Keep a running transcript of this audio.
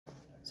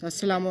So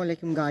assalamu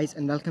alaikum guys,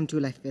 and welcome to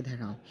Life with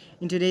Haram.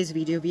 In today's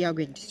video we are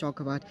going to talk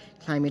about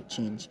climate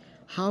change,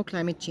 how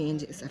climate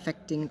change is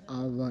affecting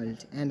our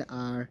world and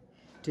our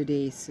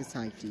today's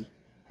society,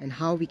 and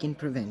how we can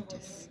prevent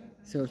this.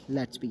 So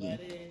let's begin.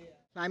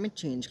 Climate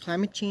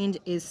change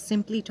is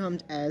simply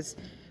termed as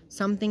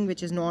something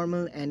which is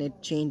normal and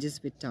it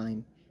changes with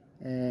time.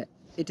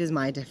 It is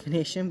my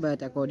definition,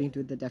 but according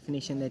to the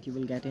definition that you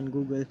will get in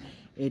Google,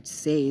 it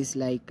says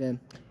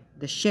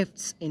the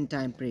shifts in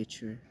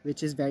temperature,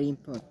 which is very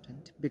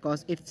important,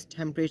 because if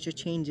temperature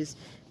changes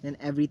then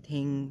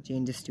everything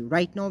changes too.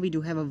 Right now we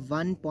do have a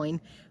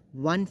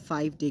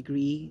 1.15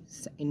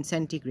 degrees in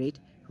centigrade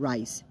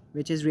rise,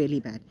 which is really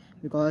bad,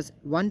 because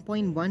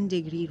 1.1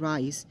 degree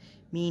rise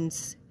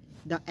means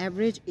the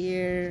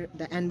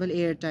annual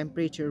air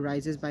temperature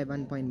rises by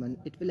 1.1.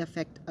 It will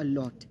affect a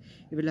lot.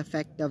 It will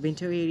affect the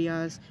winter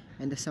areas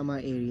and the summer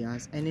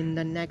areas, and in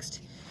the next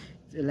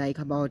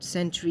about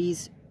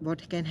centuries,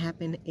 what can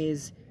happen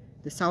is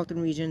the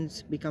southern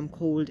regions become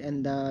cold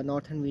and the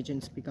northern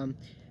regions become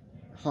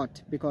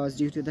hot, because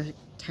due to the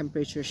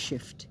temperature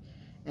shift.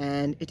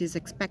 And it is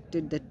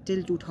expected that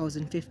till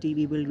 2050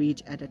 we will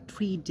reach at a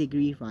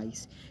 3-degree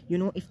rise.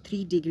 If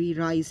 3-degree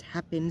rise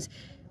happens,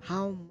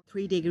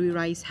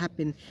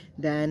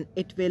 then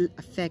it will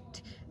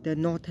affect the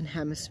northern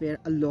hemisphere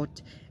a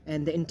lot,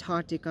 and the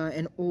Antarctica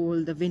and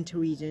all the winter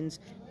regions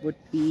would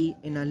be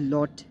in a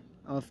lot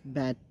of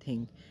bad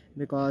thing,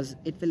 because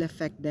it will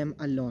affect them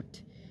a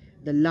lot.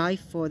 The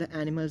life for the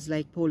animals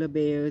like polar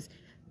bears,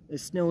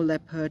 snow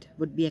leopard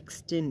would be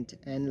extinct,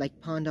 and like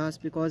pandas,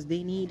 because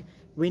they need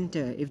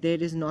winter. If there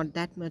is not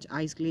that much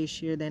ice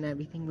glacier, then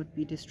everything would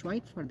be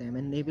destroyed for them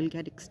and they will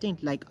get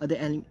extinct like other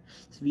animals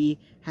we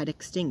had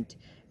extinct.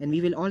 And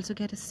we will also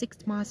get a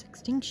 6th mass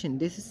extinction.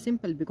 This is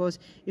simple, because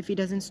if we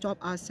doesn't stop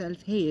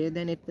ourselves here,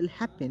 then it will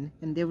happen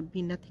and there would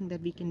be nothing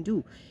that we can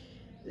do.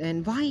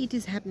 And why it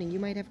is happening? You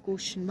might have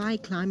questioned why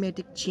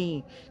climate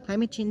change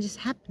is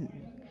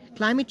happening.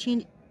 Climate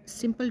change,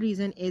 simple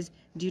reason, is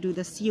due to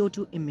the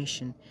CO2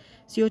 emission.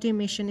 CO2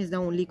 emission is the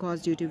only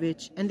cause due to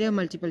which, and there are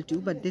multiple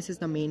too, but this is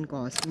the main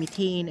cause,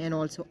 methane and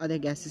also other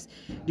gases,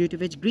 due to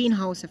which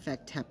greenhouse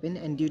effect happen,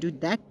 and due to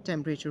that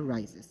temperature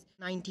rises.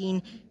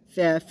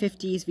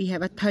 1950s we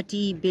have a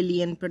 30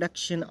 billion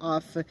production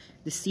of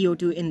the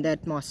CO2 in the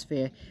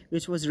atmosphere,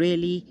 which was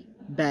really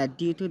bad.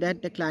 Due to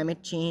that, the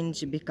climate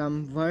change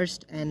become worse,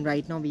 and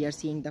right now we are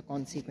seeing the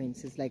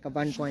consequences like a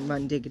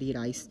 1.1 degree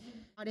rise.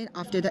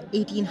 After the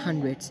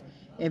 1800s,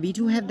 we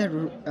do have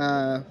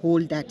the whole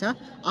data.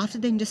 After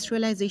the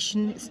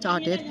industrialization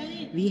started,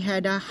 we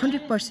had a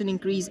 100%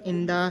 increase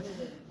in the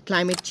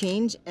climate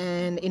change,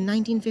 and in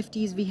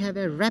 1950s we have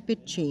a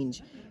rapid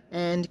change.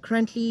 And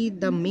currently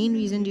the main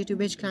reason due to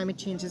which climate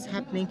change is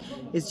happening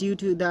is due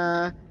to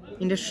the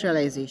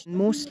industrialization.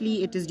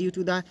 Mostly it is due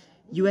to the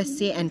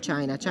USA and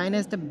China. China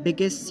is the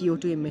biggest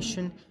CO2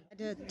 emission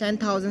at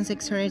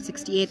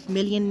 10,668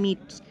 million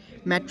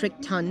metric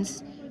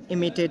tons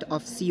emitted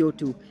of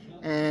CO2,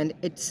 and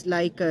it's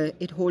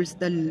it holds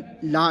the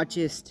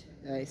largest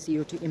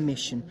CO2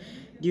 emission.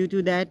 Due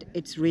to that,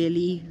 it's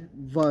really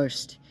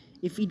worst.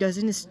 If we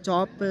doesn't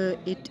stop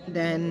it,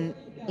 then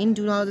in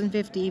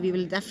 2050 we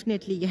will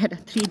definitely get a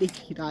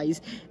 3-degree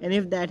rise, and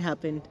if that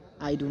happened,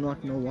 I do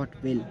not know what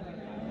will.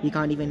 We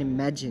can't even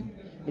imagine.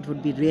 It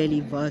would be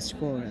really worst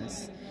for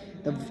us.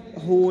 The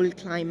whole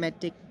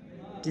climatic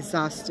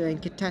disaster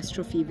and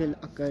catastrophe will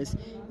occur,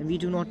 and we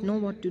do not know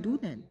what to do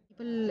then.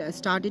 People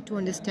started to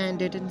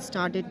understand it and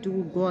started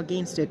to go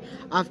against it.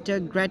 After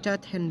Greta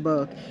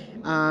Thunberg,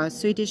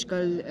 Swedish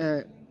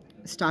girl,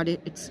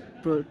 started its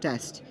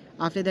protest.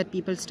 After that,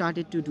 people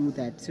started to do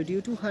that. So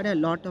due to her, a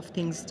lot of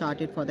things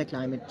started for the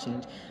climate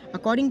change.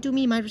 According to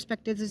me, my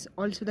perspective is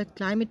also that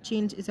climate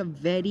change is a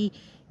very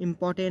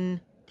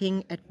important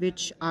thing at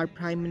which our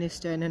Prime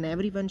Minister and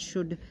everyone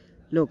should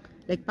look.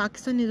 Like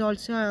Pakistan is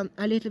also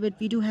a little bit,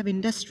 we do have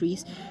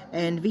industries,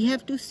 and we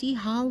have to see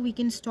how we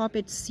can stop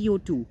its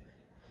CO2,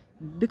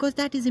 because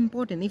that is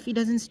important. If it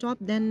doesn't stop,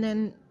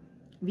 then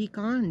we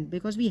can't,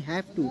 because we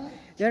have to.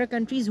 There are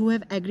countries who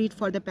have agreed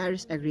for the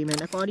Paris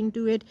Agreement. According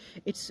to it,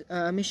 its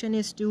mission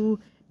is to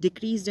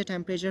decrease the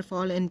temperature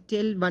fall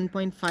until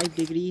 1.5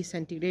 degrees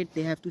centigrade.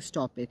 They have to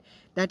stop it.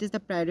 That is the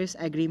Paris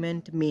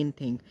Agreement main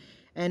thing,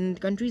 and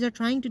countries are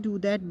trying to do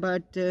that,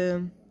 but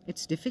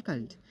it's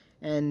difficult,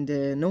 and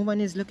no one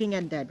is looking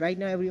at that. Right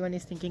now everyone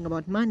is thinking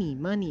about money,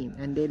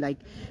 and they like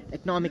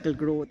economical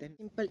growth. And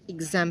simple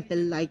example,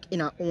 like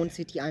in our own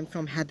city, I'm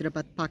from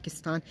Hyderabad,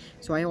 Pakistan,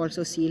 so I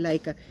also see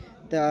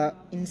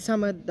in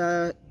summer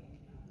the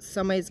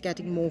summer is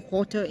getting more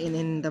hotter, and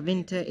in the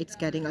winter it's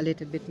getting a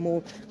little bit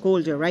more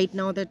colder. Right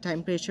now the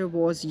temperature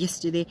was,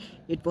 yesterday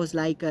it was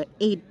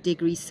 8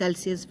 degrees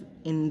Celsius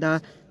in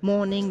the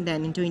morning,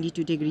 then in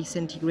 22 degrees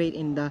centigrade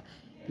in the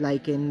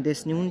like in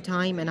this noon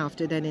time, and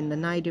after that in the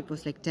night it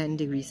was like 10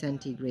 degrees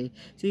centigrade.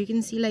 So you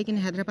can see like in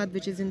Hyderabad,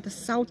 which is in the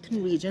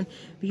southern region,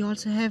 we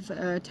also have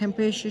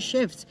temperature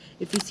shifts.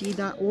 If we see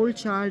the old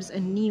charts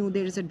and new,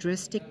 there is a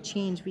drastic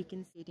change. We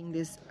can see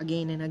this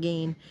again and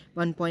again.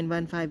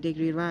 1.15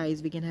 degree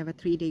rise, we can have a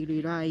 3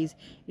 degree rise.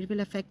 It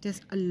will affect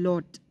us a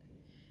lot.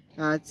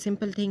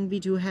 Simple thing we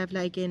do have,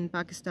 like in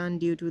Pakistan,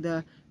 due to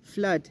the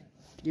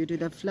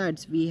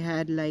floods, we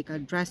had like a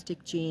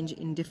drastic change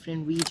in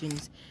different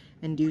regions,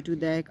 and due to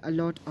that a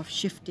lot of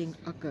shifting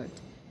occurred.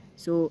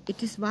 So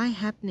it is why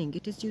happening,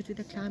 it is due to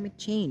the climate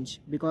change,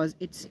 because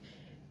it's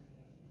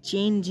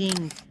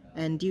changing,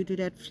 and due to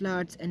that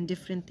floods and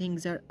different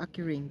things are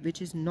occurring,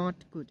 which is not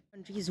good.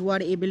 Countries who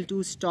are able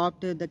to stop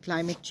the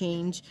climate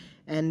change,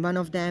 and one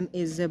of them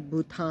is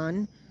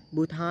Bhutan.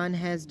 Bhutan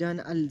has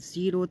done a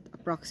zero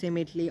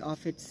approximately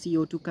of its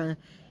CO2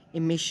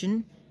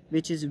 emission,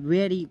 which is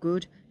very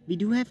good. We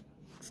do have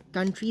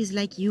countries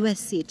like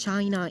USA,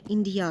 China,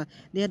 India.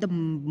 They are the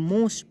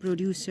most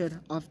producer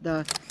of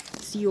the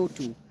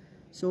CO2.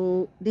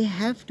 So they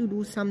have to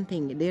do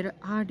something. There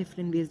are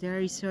different ways. There are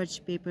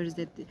research papers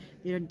that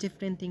there are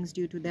different things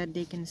due to that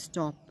they can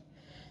stop.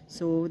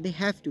 So they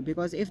have to,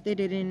 because if they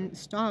didn't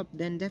stop,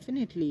 then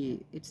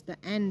definitely it's the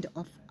end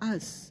of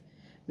us,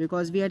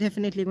 because we are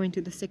definitely going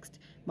to the sixth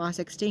mass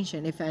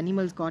extinction if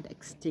animals got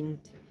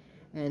extinct.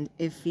 And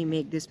if we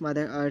make this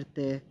Mother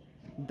Earth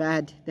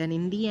bad, then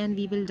in the end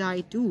we will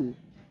die too,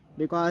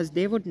 because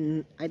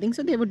I think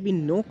so, there would be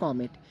no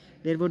comet,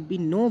 there would be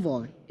no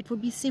war. It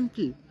would be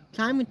simple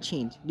climate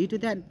change. Due to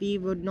that we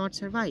would not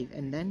survive,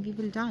 and then we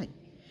will die.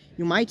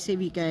 You might say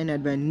we can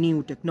invent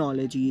new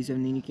technologies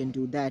and then you can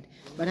do that,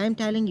 but I'm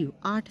telling you,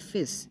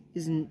 artifice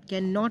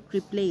cannot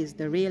replace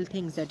the real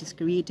things that is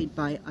created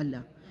by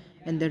Allah.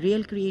 And the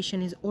real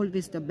creation is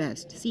always the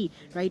best. See,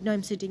 right now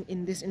I'm sitting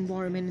in this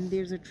environment and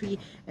there's a tree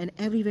and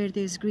everywhere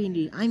there's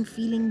greenery. I'm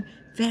feeling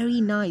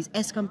very nice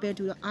as compared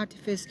to the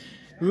artifice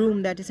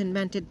room that is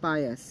invented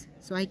by us.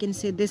 So I can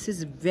say this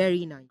is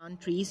very nice.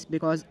 Plant trees,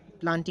 because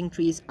planting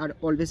trees are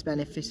always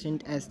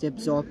beneficent as they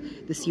absorb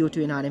the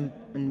CO2 in our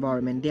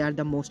environment. They are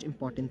the most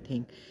important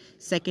thing.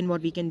 Second,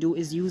 what we can do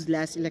is use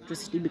less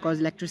electricity, because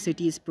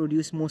electricity is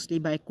produced mostly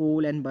by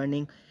coal and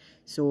burning.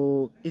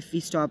 So if we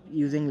stop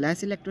using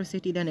less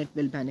electricity, then it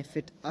will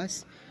benefit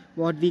us.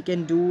 What we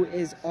can do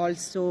is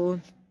also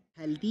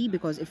healthy,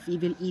 because if we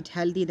will eat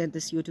healthy, then the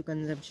CO2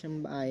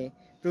 consumption by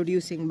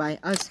producing by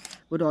us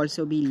would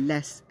also be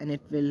less, and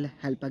it will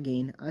help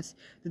again us.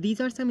 So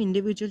these are some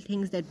individual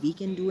things that we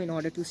can do in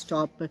order to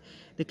stop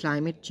the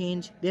climate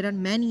change. There are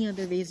many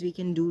other ways we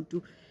can do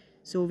to,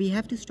 so we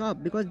have to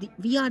stop, because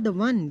we are the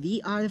one,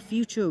 we are the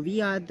future,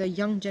 we are the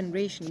young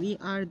generation, we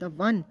are the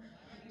one.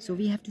 So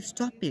we have to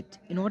stop it.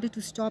 In order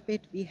to stop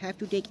it, we have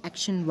to take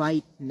action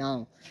right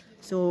now.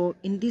 So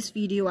in this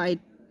video, I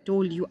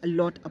told you a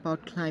lot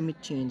about climate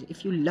change.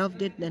 If you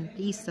loved it, then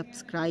please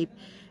subscribe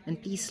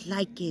and please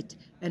like it,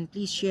 and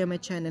please share my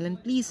channel,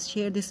 and please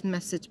share this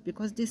message,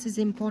 because this is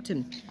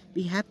important.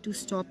 We have to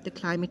stop the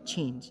climate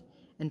change,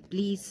 and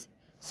please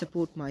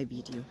support my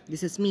video.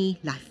 This is me,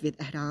 Life with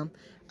Ahram.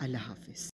 Allah Hafiz.